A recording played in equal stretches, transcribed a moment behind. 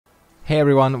Hey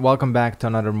everyone, welcome back to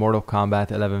another Mortal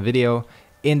Kombat 11 video.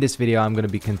 In this video I'm going to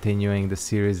be continuing the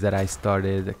series that I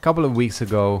started a couple of weeks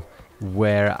ago,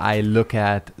 where I look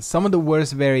at some of the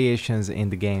worst variations in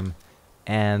the game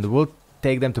and we'll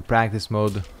take them to practice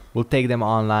mode, we'll take them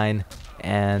online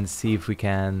and see if we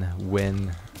can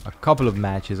win a couple of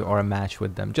matches or a match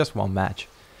with them, just one match.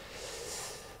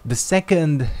 The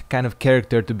second kind of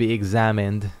character to be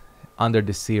examined under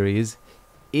this series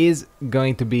is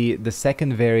going to be the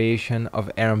second variation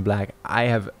of Erron Black. I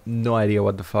have no idea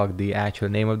what the fuck the actual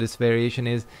name of this variation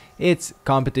is. It's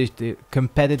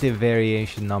competitive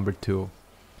variation number 2.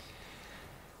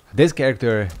 This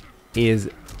character is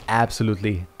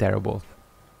absolutely terrible.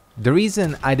 The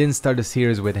reason I didn't start the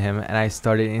series with him and I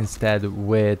started instead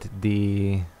with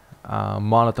the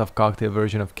Molotov cocktail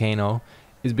version of Kano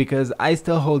is because I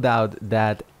still hold out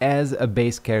that as a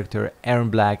base character,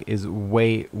 Erron Black is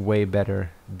way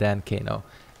better than Kano.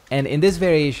 And in this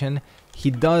variation, he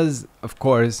does, of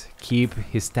course, keep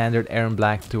his standard Erron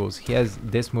Black tools. He has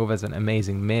this move as an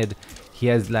amazing mid. He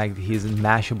has like his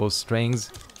mashable strings.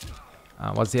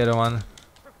 What's the other one?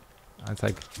 It's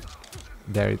like,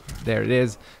 there it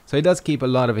is. So he does keep a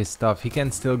lot of his stuff. He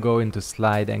can still go into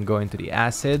slide and go into the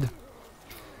acid.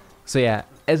 So yeah,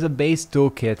 as a base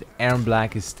toolkit, Erron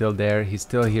Black is still there. He's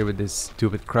still here with his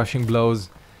stupid crushing blows.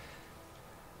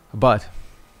 But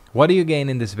what do you gain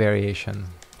in this variation?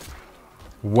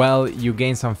 Well, you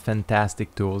gain some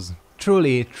fantastic tools.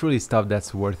 Truly stuff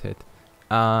that's worth it.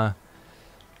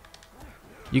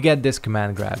 You get this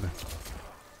command grab.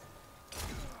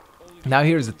 Now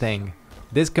here's the thing.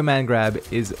 This command grab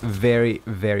is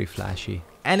very flashy.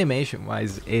 Animation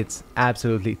wise, it's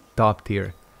absolutely top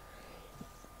tier.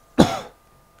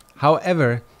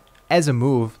 However, as a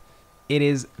move, it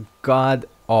is god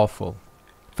awful.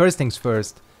 First things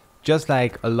first, just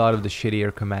like a lot of the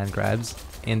shittier command grabs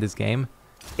in this game,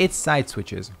 it side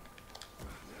switches.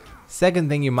 Second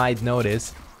thing you might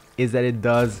notice is that it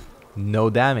does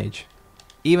no damage.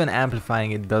 Even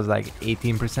amplifying it does like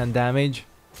 18% damage.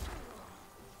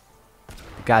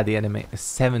 God, the animation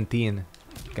 17.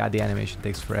 God, the animation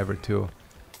takes forever too.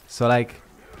 So like,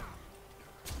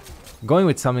 going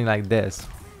with something like this,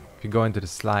 if you go into the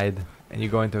slide and you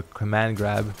go into a command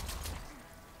grab,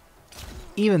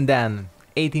 even then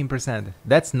 18%,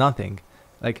 that's nothing.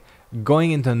 Like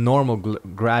going into a normal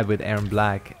grab with Erron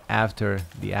Black after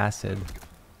the acid,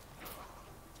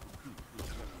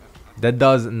 that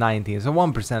does 19, so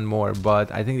 1% more,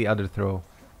 but I think the other throw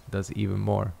does even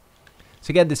more. So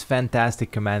you get this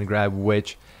fantastic command grab,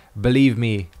 which, believe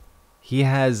me, he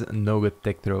has no good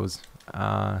tick throws.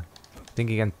 I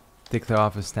think he can tick throw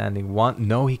off of standing 1.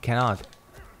 No, he cannot.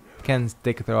 He can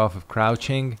tick throw off of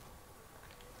crouching.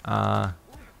 Yeah,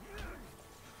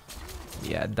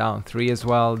 down 3 as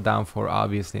well. Down 4,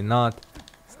 obviously not.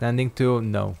 Standing 2,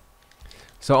 no.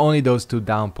 So only those 2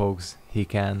 down pokes he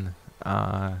can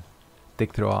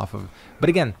tick throw off of. But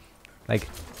again, like,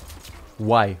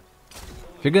 why?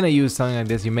 If you're gonna use something like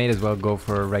this, you may as well go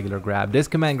for a regular grab. This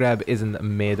command grab isn't a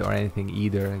mid or anything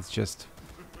either. It's just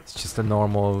a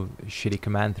normal shitty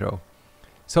command throw.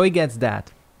 So he gets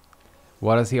that.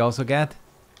 What does he also get?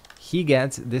 He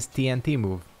gets this TNT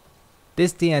move.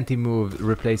 This TNT move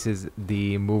replaces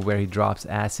the move where he drops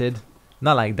acid.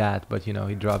 Not like that, but you know,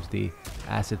 he drops the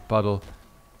acid puddle.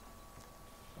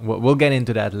 We'll get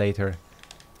into that later.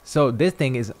 So this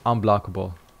thing is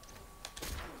unblockable.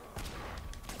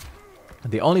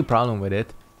 The only problem with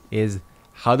it is,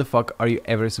 how the fuck are you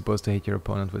ever supposed to hit your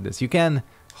opponent with this? You can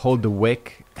hold the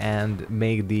wick and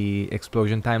make the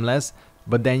explosion time less,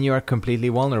 but then you are completely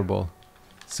vulnerable.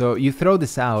 So you throw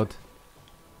this out,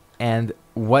 and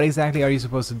what exactly are you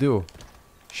supposed to do?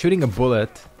 Shooting a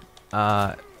bullet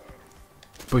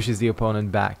pushes the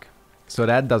opponent back, so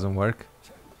that doesn't work.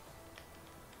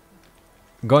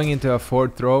 Going into a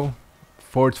forward throw,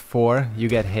 forward 4, you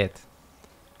get hit.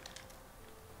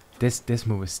 This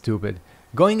move is stupid.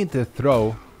 Going into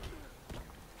throw,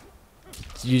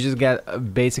 you just get a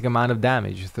basic amount of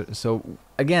damage. So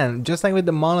again, just like with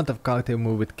the Molotov cocktail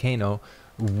move with Kano,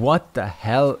 what the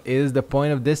hell is the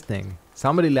point of this thing?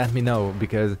 Somebody let me know,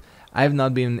 because I've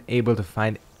not been able to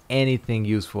find anything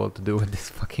useful to do with this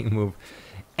fucking move.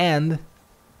 And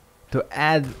to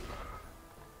add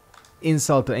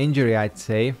insult to injury, I'd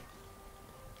say,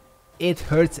 it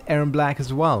hurts Erron Black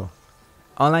as well.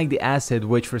 Unlike the acid,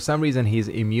 which for some reason he's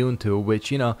immune to, which,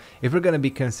 you know, if we're gonna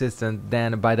be consistent,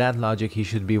 then by that logic he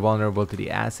should be vulnerable to the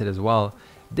acid as well.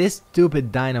 This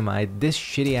stupid dynamite, this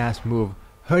shitty ass move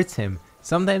hurts him.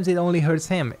 Sometimes it only hurts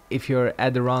him if you're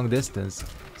at the wrong distance.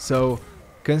 So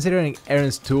considering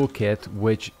Erron's toolkit,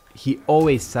 which he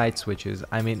always side switches,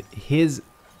 I mean, his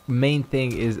main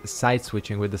thing is side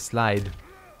switching with the slide.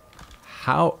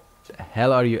 How the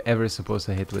hell are you ever supposed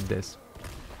to hit with this?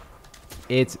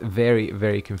 It's very,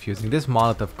 very confusing. This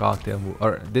Molotov cocktail move,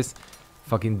 or this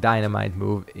fucking dynamite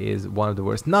move, is one of the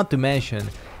worst. Not to mention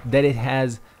that it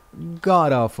has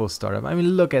god-awful startup. I mean,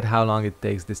 look at how long it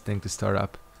takes this thing to start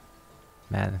up.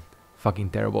 Man, fucking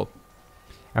terrible.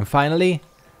 And finally,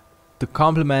 to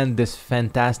complement this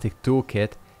fantastic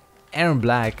toolkit, Erron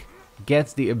Black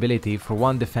gets the ability for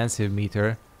one defensive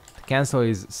meter to cancel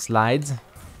his slides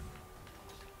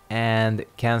and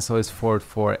cancel his forward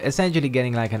 4, essentially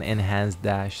getting like an enhanced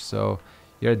dash. So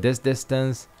you're at this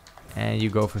distance and you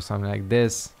go for something like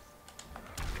this.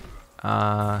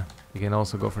 You can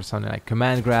also go for something like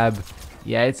command grab.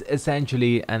 Yeah, it's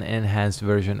essentially an enhanced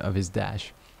version of his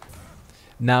dash.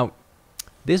 Now,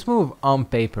 this move on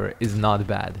paper is not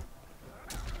bad.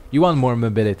 You want more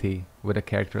mobility with a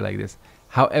character like this.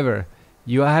 However,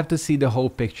 you have to see the whole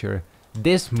picture.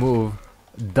 This move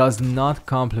does not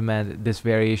complement this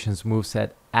variation's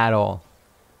moveset at all.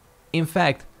 In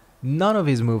fact, none of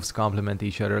his moves complement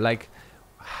each other. Like,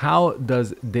 how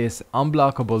does this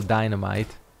unblockable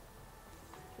dynamite,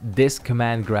 this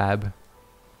command grab,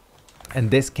 and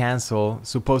this cancel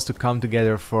supposed to come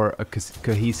together for a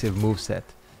cohesive moveset?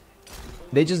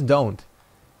 They just don't.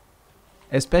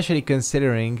 Especially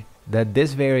considering that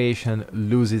this variation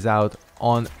loses out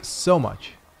on so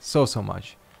much. So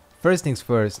much. First things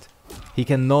first, he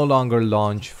can no longer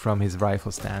launch from his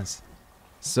rifle stance.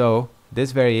 So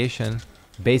this variation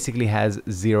basically has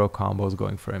 0 combos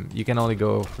going for him. You can only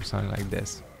go for something like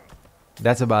this.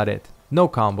 That's about it. No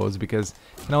combos, because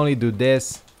he can only do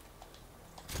this.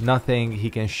 Nothing. He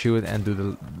can shoot and do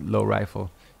the low rifle.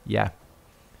 Yeah.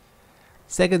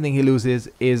 Second thing he loses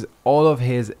is all of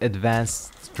his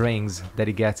advanced strings that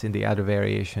he gets in the other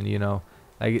variation, you know.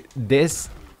 Like this.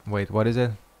 Wait, what is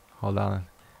it? Hold on.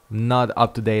 Not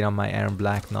up to date on my Erron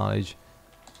Black knowledge.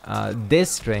 This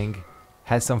string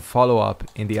has some follow-up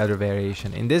in the other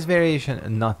variation. In this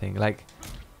variation, nothing. Like,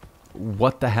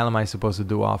 what the hell am I supposed to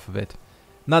do off of it?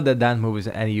 Not that that move is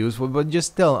any useful, but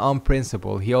just still, on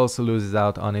principle, he also loses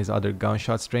out on his other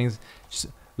gunshot strings. Just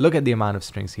look at the amount of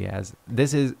strings he has.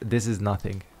 This is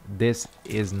nothing. This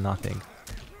is nothing.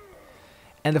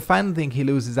 And the final thing he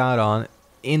loses out on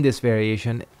in this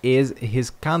variation is his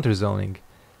counter zoning.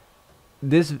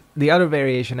 The other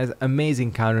variation has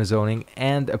amazing counter zoning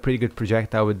and a pretty good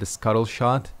projectile with the scuttle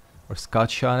shot, or scud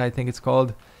shot I think it's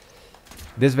called.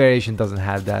 This variation doesn't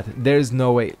have that. There's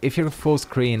no way. If you're full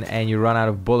screen and you run out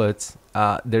of bullets,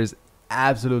 there's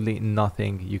absolutely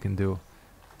nothing you can do.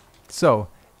 So,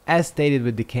 as stated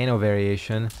with the Kano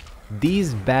variation,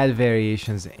 these bad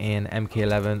variations in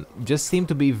MK11 just seem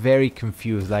to be very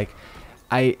confused. Like,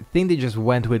 I think they just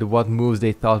went with what moves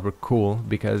they thought were cool,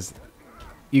 because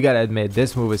you gotta admit,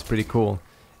 this move is pretty cool.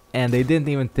 And they didn't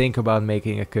even think about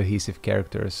making a cohesive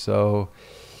character, so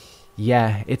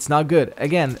yeah, it's not good.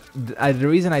 Again, the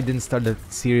reason I didn't start the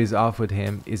series off with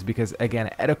him is because, again,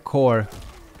 at a core,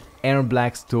 Erron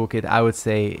Black's toolkit, I would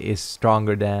say, is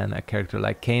stronger than a character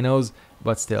like Kano's,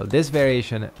 but still, this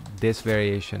variation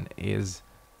is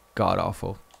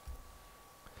god-awful.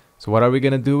 So what are we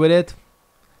gonna do with it?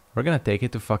 We're gonna take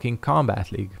it to fucking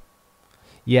Kombat League.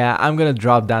 Yeah, I'm gonna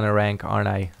drop down a rank, aren't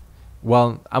I?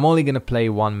 Well, I'm only gonna play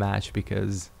one match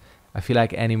because I feel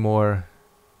like any more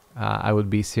I would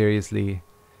be seriously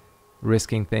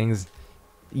risking things.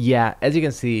 Yeah, as you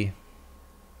can see,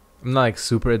 I'm not like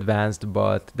super advanced,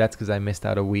 but that's because I missed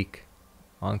out a week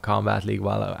on Kombat League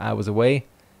while I was away.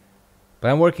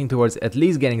 But I'm working towards at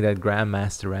least getting that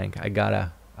Grandmaster rank. I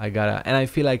gotta, and I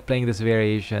feel like playing this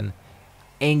variation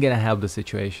ain't gonna help the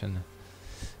situation.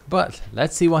 But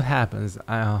let's see what happens.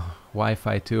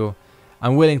 Wi-Fi too.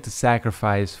 I'm willing to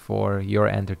sacrifice for your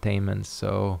entertainment.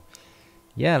 So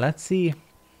yeah, let's see.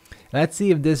 Let's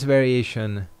see if this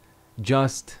variation,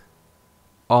 just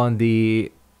on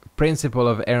the principle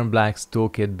of Erron Black's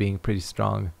toolkit being pretty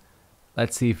strong,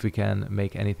 let's see if we can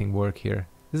make anything work here.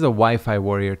 This is a Wi-Fi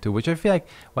warrior too, which I feel like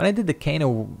when I did the Kano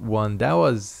one,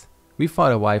 we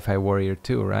fought a Wi-Fi warrior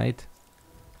too, right?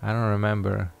 I don't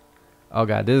remember. Oh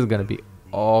god, this is gonna be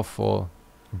awful.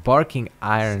 Barking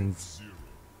Irons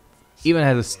even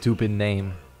has a stupid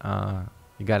name,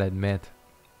 you gotta admit.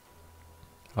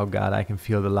 Oh god, I can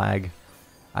feel the lag.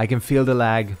 I can feel the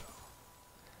lag.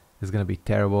 This is gonna be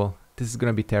terrible. This is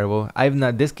gonna be terrible.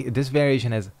 This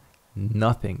variation has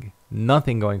nothing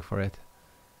going for it.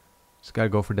 Just gotta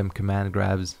go for them command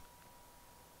grabs.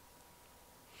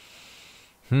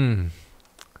 Let's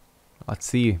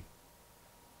see.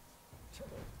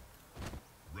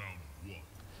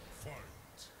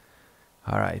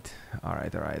 Alright.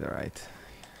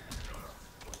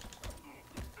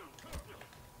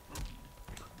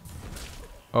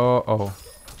 Oh.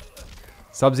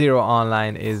 Sub-Zero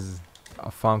Online is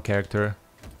a fun character.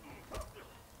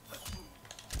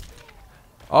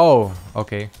 Oh,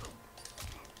 okay.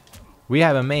 We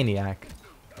have a maniac.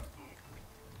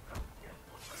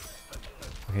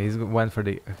 Okay, he's gone for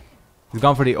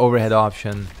the overhead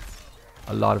option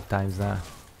a lot of times now.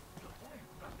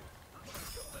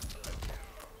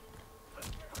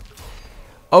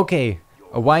 Okay,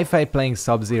 a Wi-Fi playing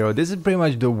Sub-Zero. This is pretty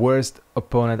much the worst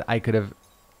opponent I could have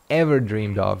ever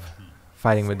dreamed of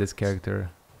fighting with this character.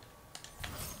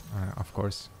 Of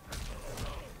course.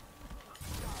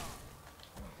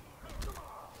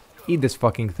 Eat this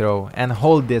fucking throw and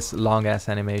hold this long ass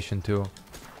animation too.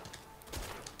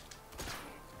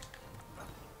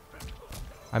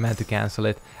 I meant to cancel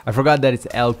it. I forgot that it's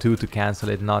L2 to cancel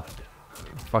it, not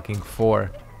fucking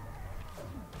 4.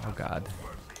 Oh god.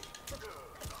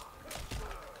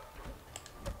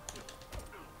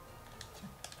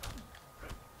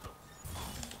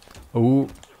 Ooh.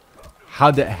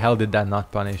 How the hell did that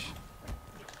not punish?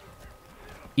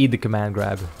 Eat the command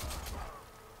grab.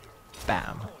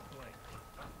 Bam.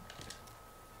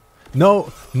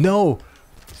 No, no.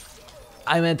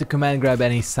 I meant to command grab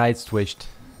and he side switched.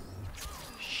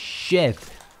 Shit.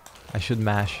 I should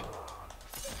mash.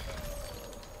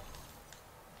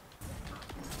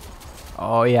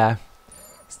 Oh yeah.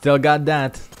 Still got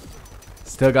that.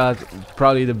 Still got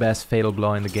probably the best fatal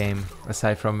blow in the game.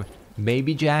 Aside from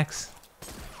maybe Jax.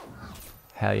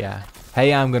 Hell yeah. Hell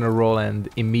yeah, I'm gonna roll and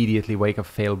immediately wake up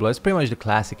fatal blow. It's pretty much the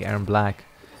classic Erron Black.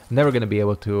 I'm never gonna be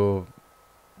able to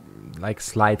like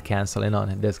slide cancel in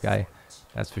on this guy.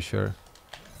 That's for sure.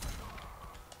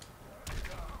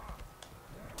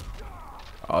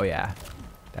 Oh yeah.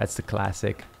 That's the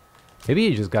classic. Maybe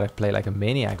you just gotta play like a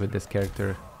maniac with this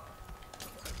character.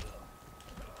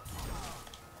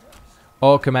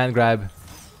 Oh, command grab.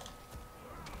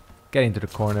 Get into the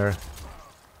corner.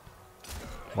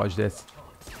 Watch this.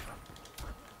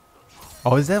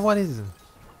 Oh, is that what is...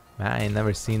 Man, I ain't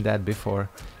never seen that before.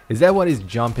 Is that what is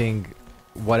jumping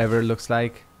whatever it looks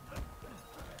like?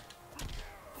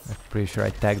 I'm pretty sure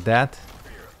I tagged that.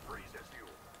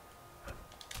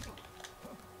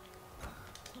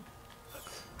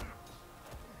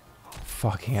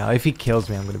 Fucking hell, if he kills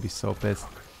me, I'm gonna be so pissed.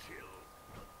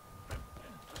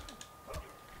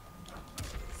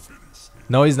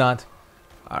 No, he's not.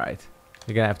 Alright.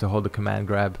 You're gonna have to hold the command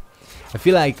grab. I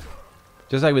feel like,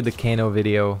 just like with the Kano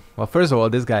video, well, first of all,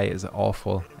 this guy is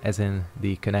awful, as in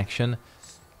the connection.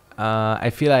 I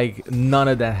feel like none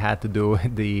of that had to do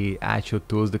with the actual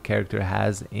tools the character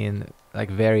has in,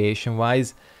 like,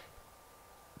 variation-wise.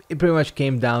 It pretty much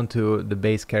came down to the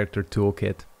base character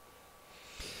toolkit.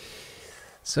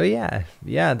 So yeah,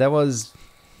 that was...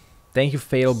 Thank you,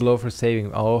 Fatal Blow, for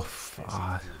saving... Oh,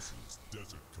 fuck.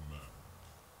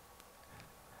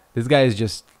 This guy is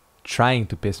just trying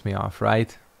to piss me off,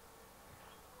 right?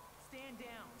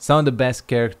 Some of the best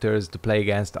characters to play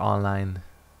against online.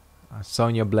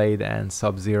 Sonya Blade and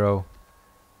Sub-Zero.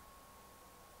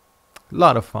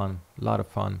 Lot of fun, lot of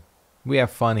fun. We have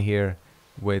fun here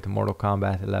with Mortal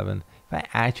Kombat 11. If I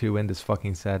actually win this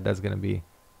fucking set, that's gonna be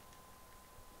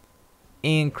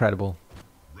incredible.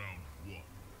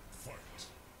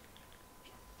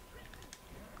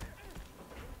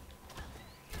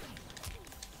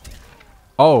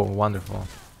 Oh, wonderful.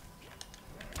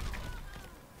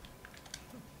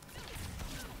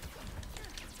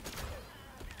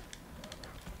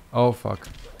 Oh, fuck.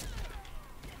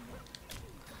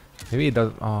 Maybe it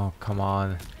does... Oh, come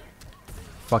on.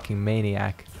 Fucking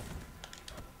maniac.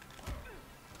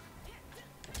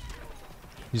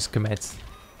 Just commits.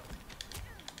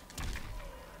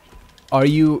 Are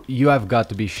you... You have got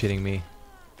to be shitting me.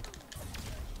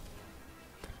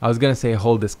 I was gonna say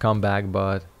hold this comeback,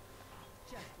 but...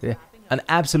 Yeah, an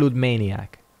absolute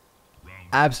maniac.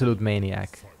 Absolute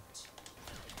maniac.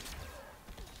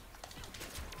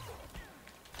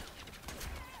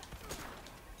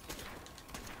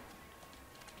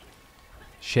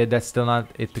 Shit, that's still not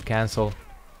it to cancel.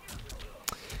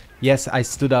 Yes, I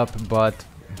stood up, but...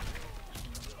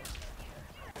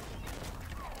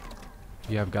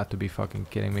 You have got to be fucking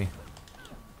kidding me.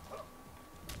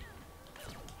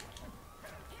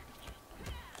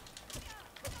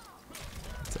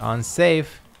 It's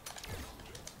unsafe.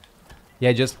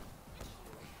 Yeah, just...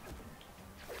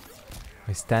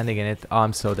 I'm standing in it. Oh,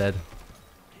 I'm so dead.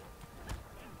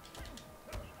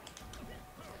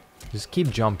 Just keep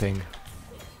jumping.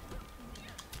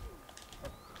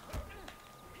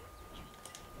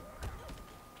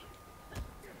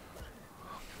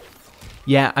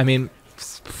 Yeah, I mean...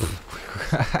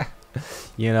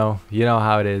 you know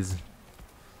how it is.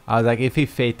 I was like, if he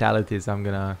fatalities, I'm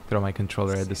gonna throw my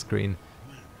controller at the screen.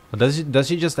 But does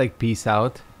she just like peace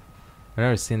out? I've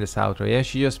never seen this outro. Yeah,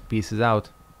 she just pieces out.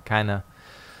 Kinda.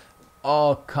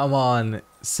 Oh, come on.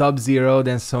 Sub-Zero,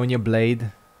 then Sonya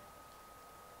Blade.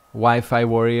 Wi-Fi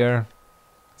Warrior.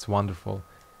 It's wonderful.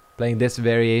 Playing this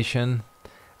variation.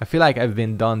 I feel like I've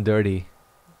been done dirty.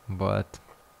 But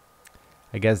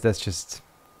I guess that's just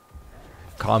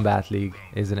Kombat League,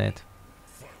 isn't it?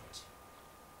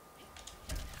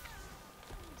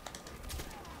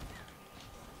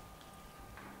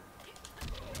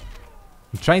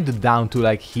 I'm trying to down two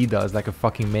like he does, like a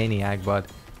fucking maniac, but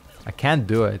I can't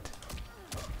do it.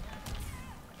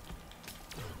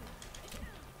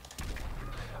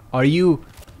 Are you...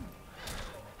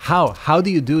 How do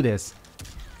you do this?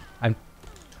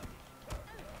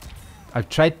 I've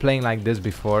tried playing like this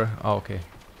before. Oh, okay.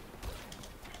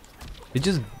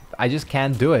 I just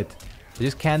can't do it. I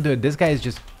just can't do it. This guy is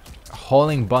just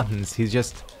holding buttons. He's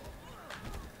just...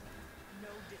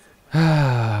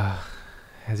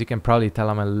 As you can probably tell,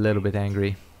 I'm a little bit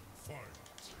angry.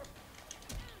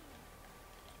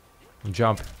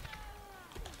 Jump.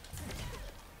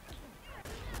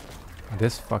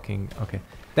 This fucking... Okay.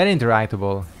 That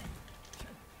interactable.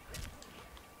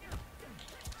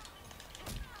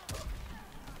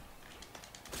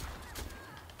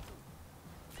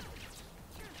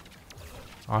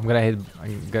 Oh, I'm gonna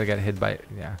get hit by...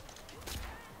 Yeah.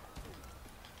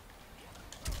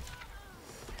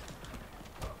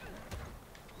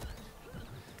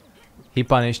 He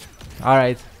punished.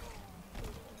 Alright.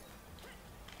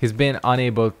 He's been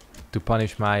unable to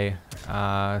punish my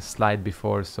slide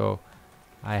before, so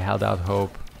I held out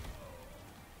hope.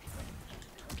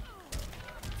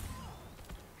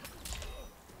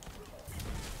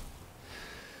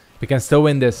 We can still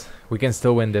win this. We can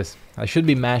still win this. I should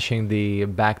be mashing the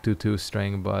back to 2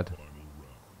 string, but...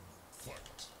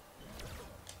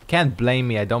 Can't blame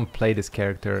me, I don't play this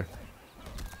character.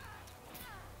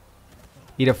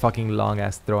 Eat a fucking long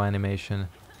ass throw animation.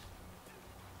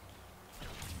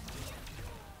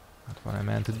 That's what I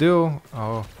meant to do.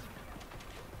 Oh.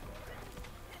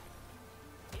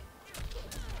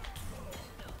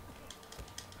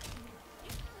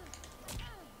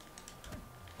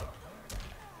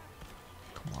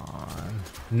 Come on.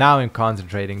 Now I'm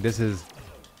concentrating. This is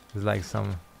like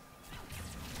some...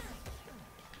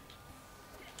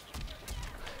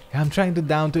 Yeah, I'm trying to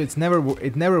down to it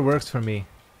never works for me.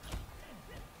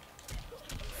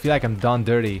 I feel like I'm done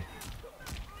dirty.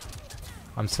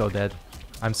 I'm so dead.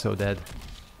 I'm so dead.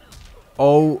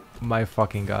 Oh my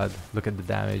fucking god. Look at the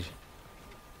damage.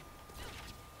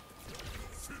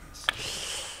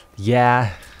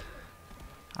 Yeah.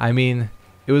 I mean,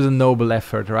 it was a noble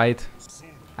effort, right?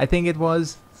 I think it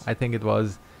was. I think it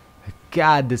was.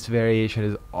 God, this variation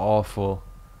is awful.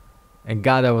 And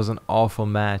god, that was an awful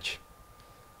match.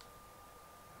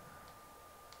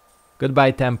 Goodbye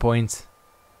 10 points.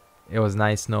 It was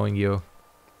nice knowing you.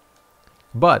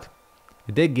 But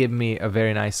it did give me a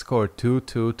very nice score.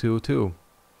 2-2-2-2.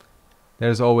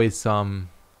 There's always some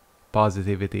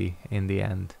positivity in the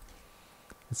end.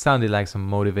 It sounded like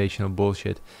some motivational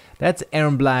bullshit. That's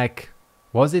Erron Black.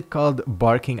 Was it called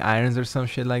Barking Irons or some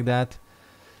shit like that?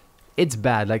 It's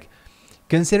bad. Like,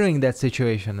 considering that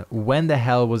situation, when the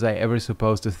hell was I ever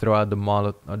supposed to throw out the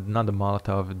not the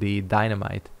Molotov, the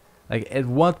dynamite? Like, at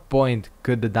what point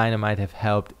could the dynamite have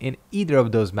helped in either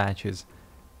of those matches?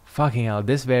 Fucking hell,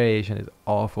 this variation is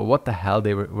awful. What the hell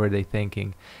were they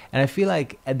thinking? And I feel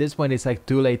like at this point it's like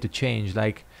too late to change.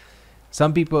 Like,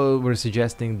 some people were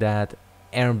suggesting that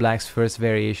Erron Black's first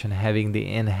variation, having the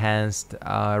enhanced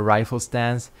rifle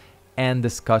stance and the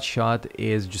Scott shot,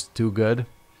 is just too good.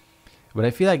 But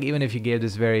I feel like even if you gave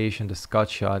this variation the Scott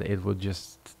shot, it would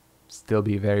just still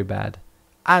be very bad.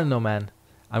 I don't know, man.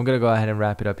 I'm gonna go ahead and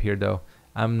wrap it up here though.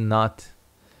 I'm not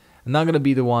gonna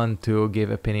be the one to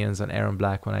give opinions on Erron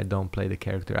Black when I don't play the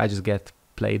character. I just get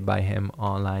played by him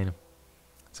online.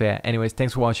 So yeah, anyways,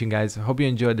 thanks for watching, guys. Hope you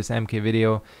enjoyed this MK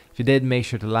video. If you did, make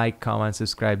sure to like, comment,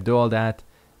 subscribe, do all that.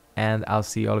 And I'll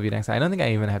see all of you next time. I don't think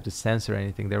I even have to censor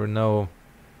anything. There were no...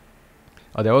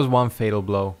 Oh, there was one fatal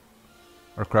blow.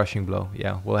 Or crushing blow.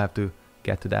 Yeah, we'll have to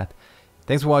get to that.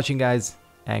 Thanks for watching, guys.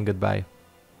 And goodbye.